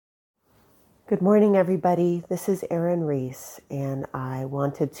Good morning, everybody. This is Erin Reese, and I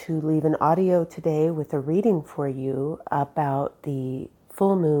wanted to leave an audio today with a reading for you about the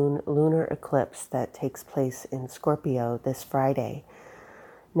full moon lunar eclipse that takes place in Scorpio this Friday.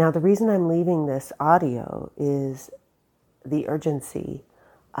 Now, the reason I'm leaving this audio is the urgency.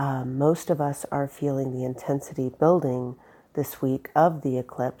 Most of us are feeling the intensity building this week of the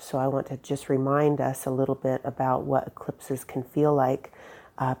eclipse, so I want to just remind us a little bit about what eclipses can feel like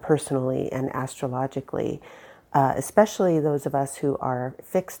personally and astrologically, especially those of us who are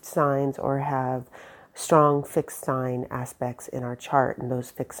fixed signs or have strong fixed sign aspects in our chart. And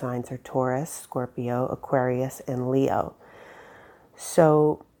those fixed signs are Taurus, Scorpio, Aquarius, and Leo.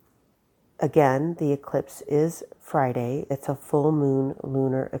 So again, the eclipse is Friday. It's a full moon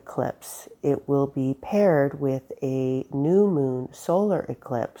lunar eclipse. It will be paired with a new moon solar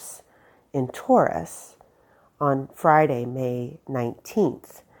eclipse in Taurus on Friday, May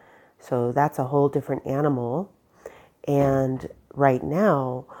 19th. So that's a whole different animal. And right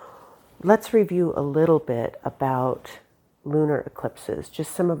now, let's review a little bit about lunar eclipses,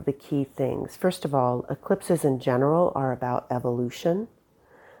 just some of the key things. First of all, eclipses in general are about evolution.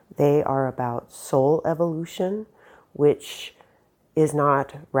 They are about soul evolution, which is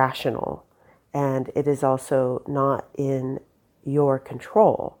not rational. And it is also not in your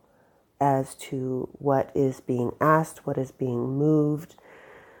control as to what is being asked, what is being moved.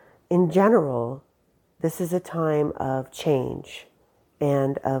 In general, this is a time of change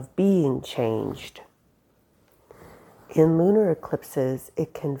and of being changed. In lunar eclipses,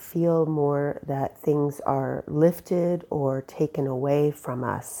 it can feel more that things are lifted or taken away from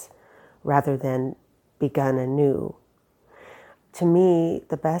us rather than begun anew. To me,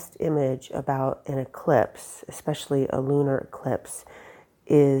 the best image about an eclipse, especially a lunar eclipse,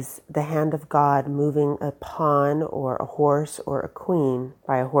 is the hand of God moving a pawn or a horse or a queen.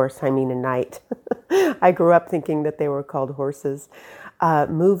 By a horse, I mean a knight. I grew up thinking that they were called horses.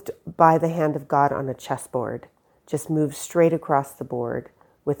 Moved by the hand of God on a chessboard. Just moves straight across the board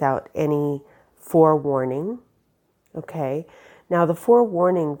without any forewarning. Okay? Now, the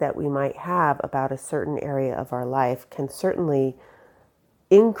forewarning that we might have about a certain area of our life can certainly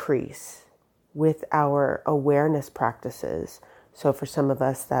increase with our awareness practices. So for some of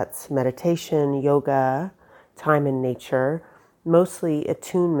us, that's meditation, yoga, time in nature, mostly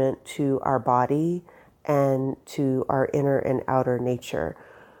attunement to our body and to our inner and outer nature.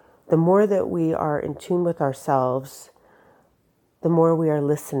 The more that we are in tune with ourselves, the more we are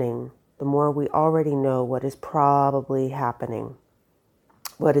listening, the more we already know what is probably happening,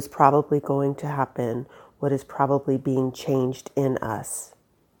 what is probably going to happen, what is probably being changed in us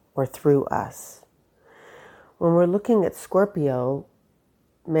or through us. When we're looking at Scorpio,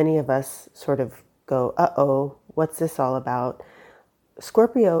 many of us sort of go, uh-oh, what's this all about?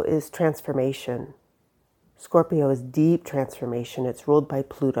 Scorpio is transformation. Scorpio is deep transformation. It's ruled by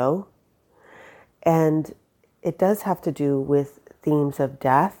Pluto. And it does have to do with themes of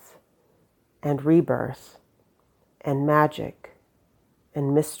death and rebirth and magic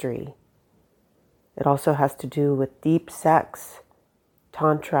and mystery. It also has to do with deep sex,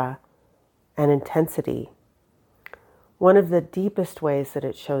 tantra, and intensity. One of the deepest ways that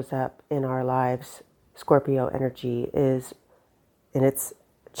it shows up in our lives, Scorpio energy, is, in its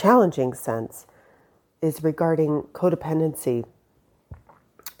challenging sense, is regarding codependency,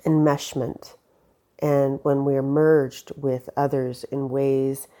 enmeshment, and when we're merged with others in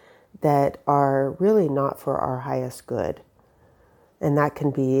ways that are really not for our highest good. And that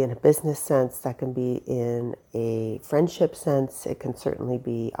can be in a business sense, that can be in a friendship sense, it can certainly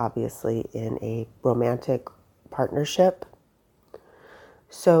be obviously in a romantic partnership.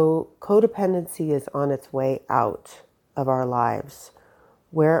 So codependency is on its way out of our lives.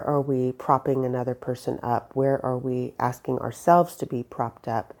 Where are we propping another person up? Where are we asking ourselves to be propped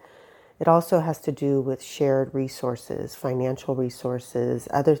up? It also has to do with shared resources, financial resources,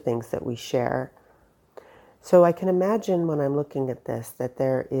 other things that we share. So I can imagine when I'm looking at this that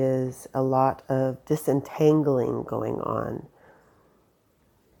there is a lot of disentangling going on.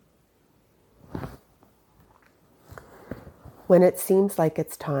 When it seems like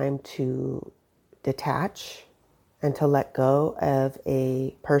it's time to detach and to let go of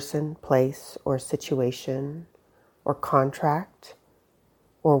a person, place, or situation, or contract,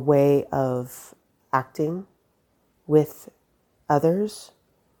 or way of acting with others,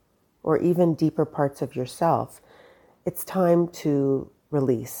 or even deeper parts of yourself, it's time to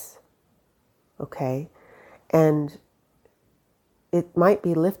release, okay? And it might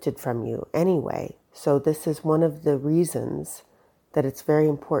be lifted from you anyway. So this is one of the reasons that it's very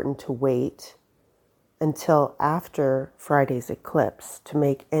important to wait until after Friday's eclipse to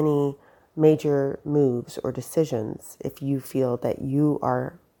make any major moves or decisions if you feel that you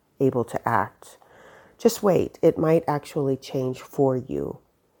are able to act. Just wait. It might actually change for you.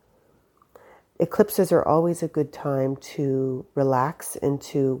 Eclipses are always a good time to relax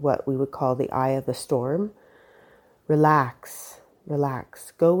into what we would call the eye of the storm. Relax.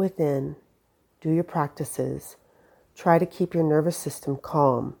 Go within. Do your practices. Try to keep your nervous system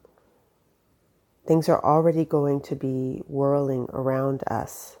calm. Things are already going to be whirling around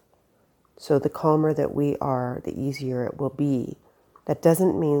us. So the calmer that we are, the easier it will be. That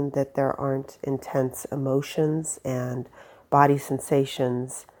doesn't mean that there aren't intense emotions and body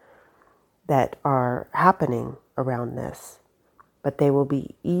sensations that are happening around this, but they will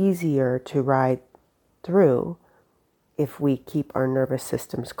be easier to ride through if we keep our nervous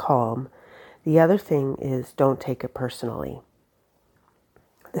systems calm. The other thing is, don't take it personally.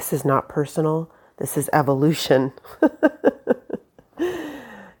 This is not personal. This is evolution.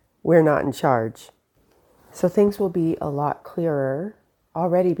 We're not in charge. So things will be a lot clearer,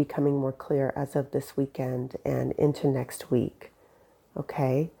 already becoming more clear as of this weekend and into next week.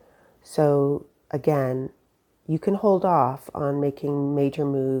 Okay? So again, you can hold off on making major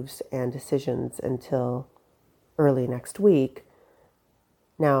moves and decisions until early next week.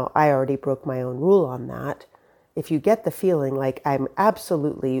 Now, I already broke my own rule on that. If you get the feeling like I'm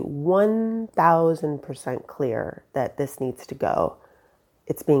absolutely 1000% clear that this needs to go,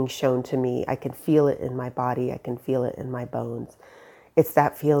 it's being shown to me. I can feel it in my body. I can feel it in my bones. It's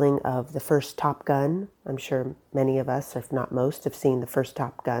that feeling of the first Top Gun. I'm sure many of us, if not most, have seen the first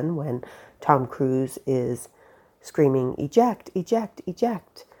Top Gun when Tom Cruise is screaming, eject, eject,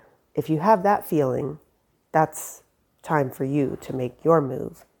 eject. If you have that feeling, that's time for you to make your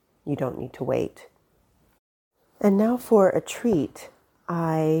move. You don't need to wait. And now for a treat.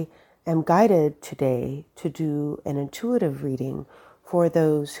 I am guided today to do an intuitive reading for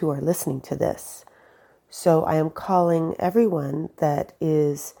those who are listening to this. So I am calling everyone that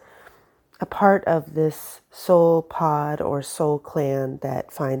is a part of this soul pod or soul clan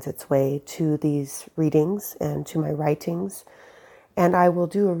that finds its way to these readings and to my writings. And I will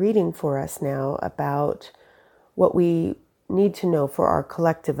do a reading for us now about what we need to know for our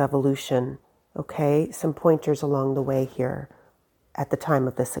collective evolution. Okay, some pointers along the way here at the time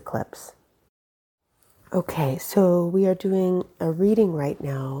of this eclipse. Okay, so we are doing a reading right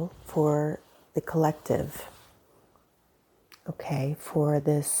now for the collective. Okay, for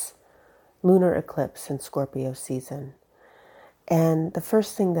this lunar eclipse in Scorpio season. And the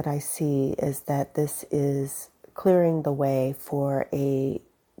first thing that I see is that this is clearing the way for a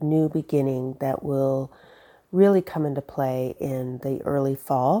new beginning that will really come into play in the early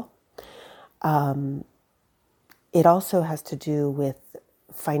fall. It also has to do with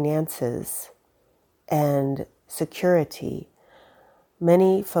finances and security.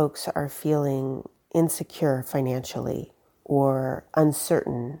 Many folks are feeling insecure financially or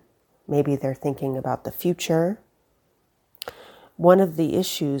uncertain. Maybe they're thinking about the future. One of the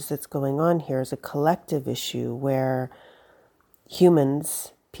issues that's going on here is a collective issue where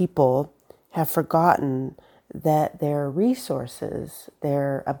humans, people, have forgotten that their resources,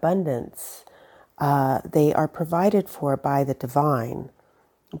 their abundance, they are provided for by the divine,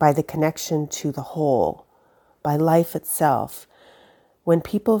 by the connection to the whole, by life itself. When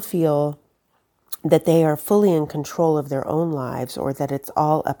people feel that they are fully in control of their own lives or that it's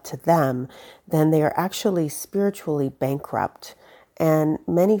all up to them, then they are actually spiritually bankrupt. And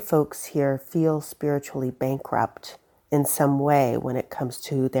many folks here feel spiritually bankrupt in some way when it comes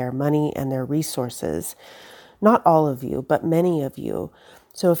to their money and their resources. Not all of you, but many of you.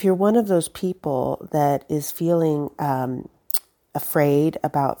 So if you're one of those people that is feeling afraid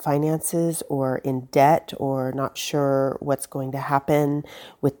about finances or in debt or not sure what's going to happen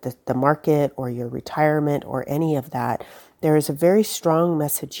with the market or your retirement or any of that, there is a very strong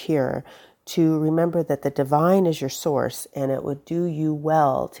message here to remember that the divine is your source and it would do you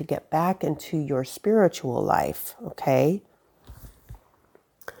well to get back into your spiritual life, okay?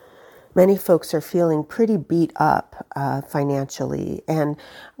 Many folks are feeling pretty beat up financially. And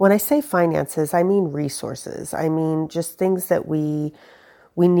when I say finances, I mean resources. I mean just things that we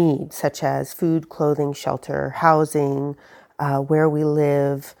need, such as food, clothing, shelter, housing, where we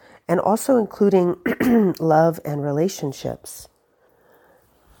live, and also including love and relationships.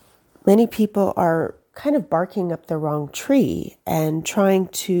 Many people are kind of barking up the wrong tree and trying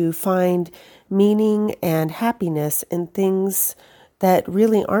to find meaning and happiness in things that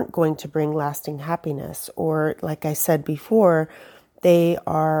really aren't going to bring lasting happiness. Or, like I said before, they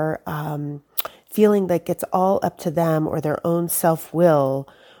are feeling like it's all up to them or their own self-will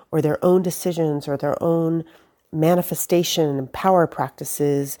or their own decisions or their own manifestation and power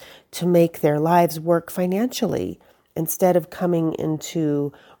practices to make their lives work financially instead of coming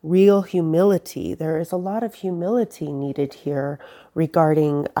into real humility. There is a lot of humility needed here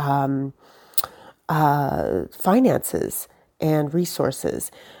regarding finances and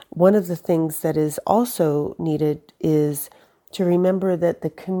resources. One of the things that is also needed is to remember that the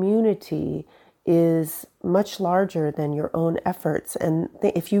community is much larger than your own efforts. And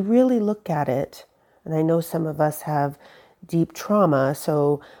if you really look at it, and I know some of us have deep trauma,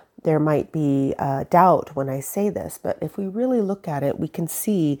 so there might be doubt when I say this, but if we really look at it, we can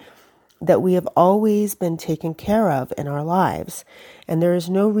see that we have always been taken care of in our lives. And there is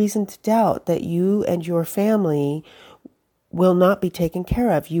no reason to doubt that you and your family will not be taken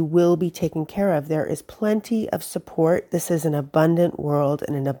care of. You will be taken care of. There is plenty of support. This is an abundant world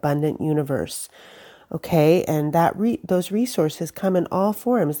and an abundant universe. Okay, and those resources come in all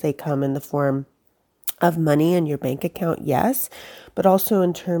forms. They come in the form of money in your bank account, yes, but also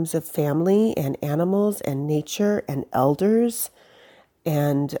in terms of family and animals and nature and elders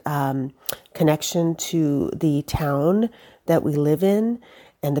and connection to the town that we live in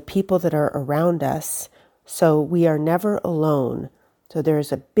and the people that are around us. So we are never alone. So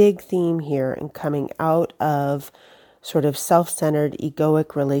there's a big theme here in coming out of sort of self-centered,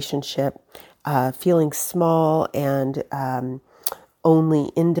 egoic relationship, feeling small and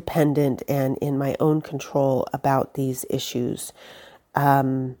only independent and in my own control about these issues.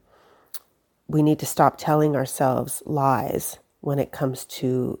 We need to stop telling ourselves lies when it comes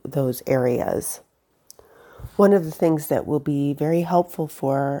to those areas. One of the things that will be very helpful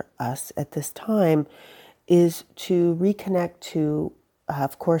for us at this time is to reconnect to,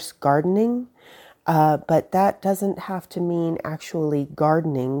 of course, gardening, but that doesn't have to mean actually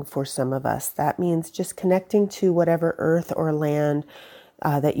gardening for some of us. That means just connecting to whatever earth or land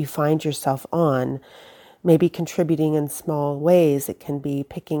that you find yourself on, maybe contributing in small ways. It can be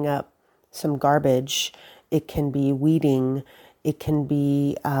picking up some garbage. It can be weeding. It can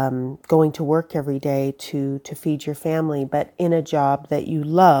be going to work every day to feed your family, but in a job that you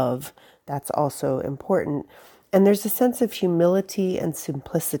love. That's also important. And there's a sense of humility and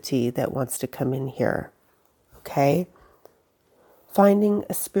simplicity that wants to come in here. Okay? Finding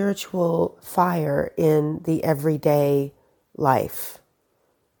a spiritual fire in the everyday life.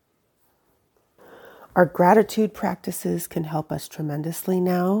 Our gratitude practices can help us tremendously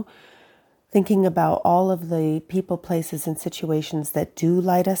now. Thinking about all of the people, places, and situations that do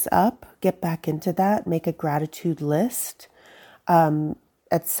light us up, get back into that, make a gratitude list.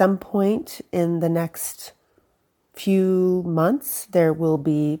 At some point in the next few months, there will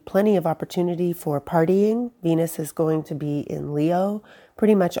be plenty of opportunity for partying. Venus is going to be in Leo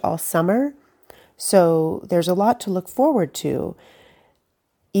pretty much all summer. So there's a lot to look forward to,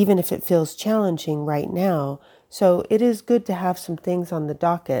 even if it feels challenging right now. So it is good to have some things on the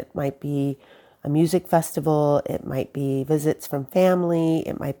docket. It might be a music festival. It might be visits from family.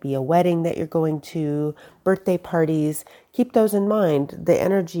 It might be a wedding that you're going to, birthday parties. Keep those in mind. The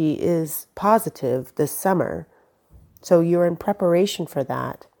energy is positive this summer. So you're in preparation for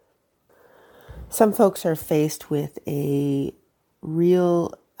that. Some folks are faced with a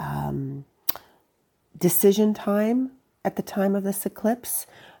real decision time at the time of this eclipse.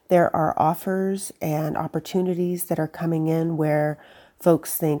 There are offers and opportunities that are coming in where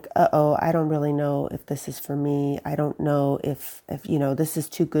folks think, I don't really know if this is for me. I don't know if this is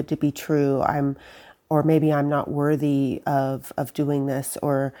too good to be true. Or maybe I'm not worthy of doing this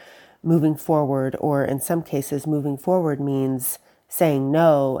or moving forward. Or in some cases, moving forward means saying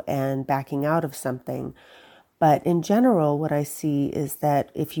no and backing out of something. But in general, what I see is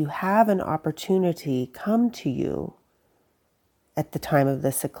that if you have an opportunity come to you at the time of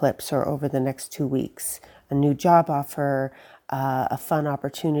this eclipse or over the next 2 weeks, a new job offer, a fun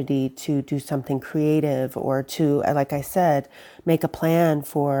opportunity to do something creative or to, like I said, make a plan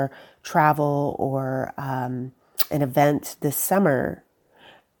for travel or an event this summer,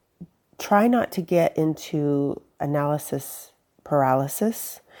 try not to get into analysis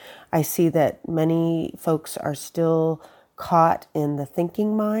paralysis. I see that many folks are still caught in the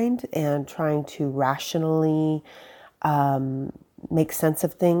thinking mind and trying to rationally make sense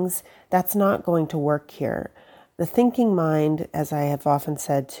of things. That's not going to work here. The thinking mind, as I have often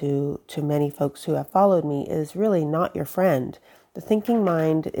said to many folks who have followed me, is really not your friend. The thinking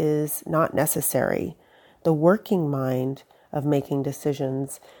mind is not necessary. The working mind of making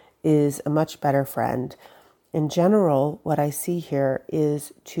decisions is a much better friend. In general, what I see here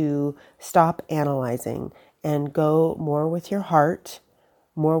is to stop analyzing and go more with your heart,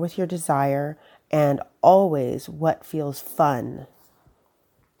 more with your desire, and always what feels fun.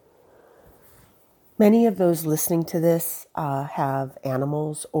 Many of those listening to this have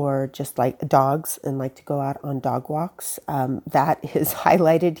animals or just like dogs and like to go out on dog walks. That is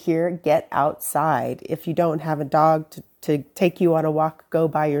highlighted here. Get outside. If you don't have a dog to take you on a walk, go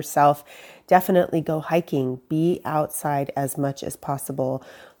by yourself. Definitely go hiking. Be outside as much as possible.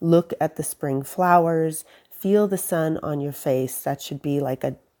 Look at the spring flowers. Feel the sun on your face. That should be like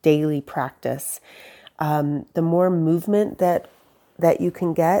a daily practice. The more movement that you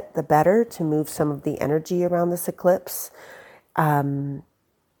can get, the better, to move some of the energy around this eclipse. Getting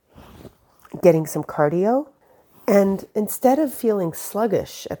some cardio. And instead of feeling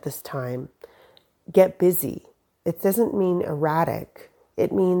sluggish at this time, get busy. It doesn't mean erratic.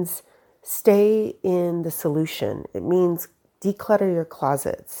 It means stay in the solution. It means declutter your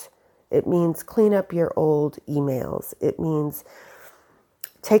closets. It means clean up your old emails. It means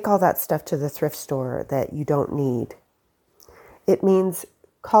take all that stuff to the thrift store that you don't need. It means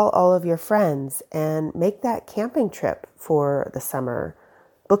call all of your friends and make that camping trip for the summer.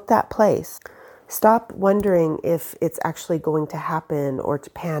 Book that place. Stop wondering if it's actually going to happen or to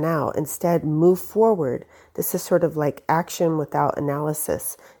pan out. Instead, move forward. This is sort of like action without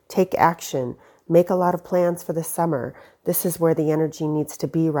analysis. Take action. Make a lot of plans for the summer. This is where the energy needs to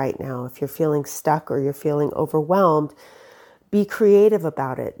be right now. If you're feeling stuck or you're feeling overwhelmed, be creative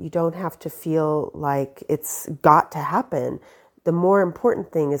about it. You don't have to feel like it's got to happen. The more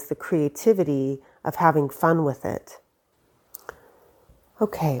important thing is the creativity of having fun with it.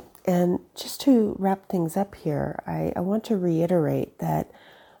 Okay, and just to wrap things up here, I want to reiterate that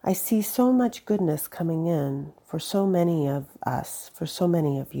I see so much goodness coming in for so many of us, for so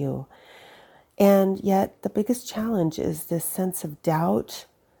many of you. And yet the biggest challenge is this sense of doubt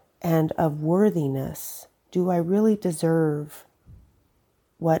and of worthiness. Do I really deserve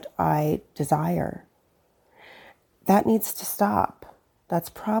what I desire? That needs to stop.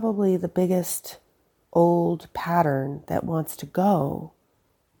 That's probably the biggest old pattern that wants to go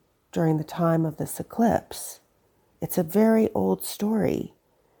during the time of this eclipse. It's a very old story.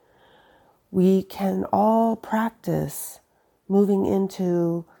 We can all practice moving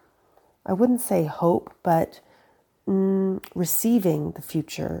into, I wouldn't say hope, but receiving the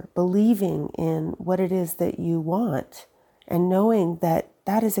future, believing in what it is that you want, and knowing that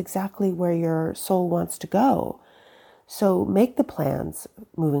that is exactly where your soul wants to go. So make the plans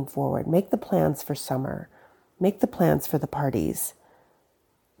moving forward. Make the plans for summer. Make the plans for the parties.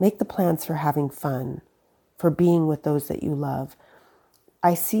 Make the plans for having fun, for being with those that you love.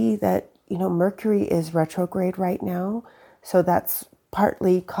 I see that, Mercury is retrograde right now, so that's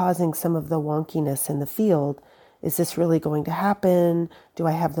partly causing some of the wonkiness in the field. Is this really going to happen? Do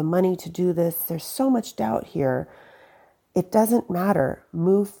I have the money to do this? There's so much doubt here. It doesn't matter.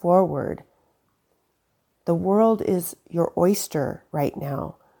 Move forward. The world is your oyster right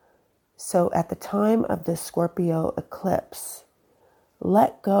now. So at the time of the Scorpio eclipse,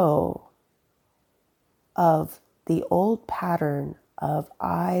 let go of the old pattern of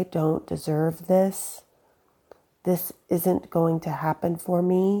I don't deserve this. This isn't going to happen for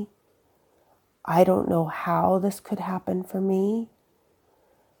me. I don't know how this could happen for me.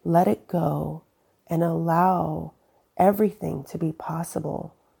 Let it go and allow everything to be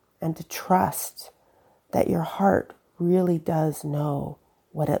possible, and to trust that your heart really does know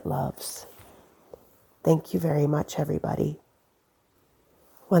what it loves. Thank you very much, everybody.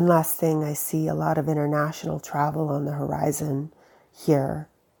 One last thing, I see a lot of international travel on the horizon here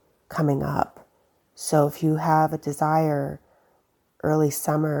coming up. So if you have a desire early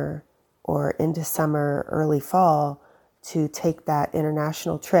summer or into summer, early fall, to take that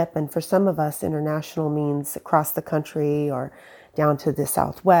international trip, and for some of us, international means across the country or down to the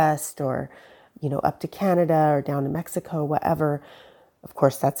Southwest or up to Canada or down to Mexico, whatever. Of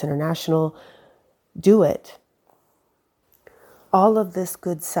course, that's international. Do it. All of this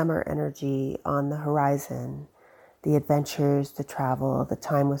good summer energy on the horizon, the adventures, the travel, the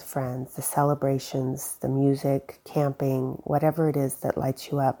time with friends, the celebrations, the music, camping, whatever it is that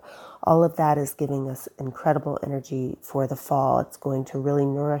lights you up, all of that is giving us incredible energy for the fall. It's going to really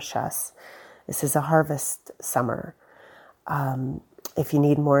nourish us. This is a harvest summer. If you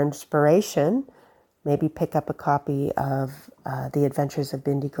need more inspiration, maybe pick up a copy of The Adventures of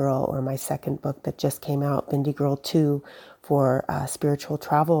Bindi Girl, or my second book that just came out, Bindi Girl 2, for a spiritual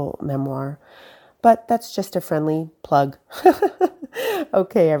travel memoir. But that's just a friendly plug.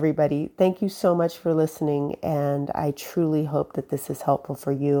 Okay, everybody. Thank you so much for listening, and I truly hope that this is helpful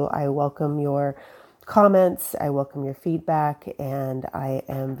for you. I welcome your comments, I welcome your feedback, and I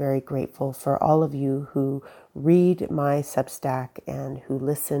am very grateful for all of you who read my Substack and who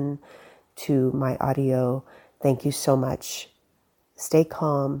listen to my audio. Thank you so much. Stay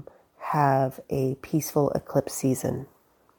calm, have a peaceful eclipse season.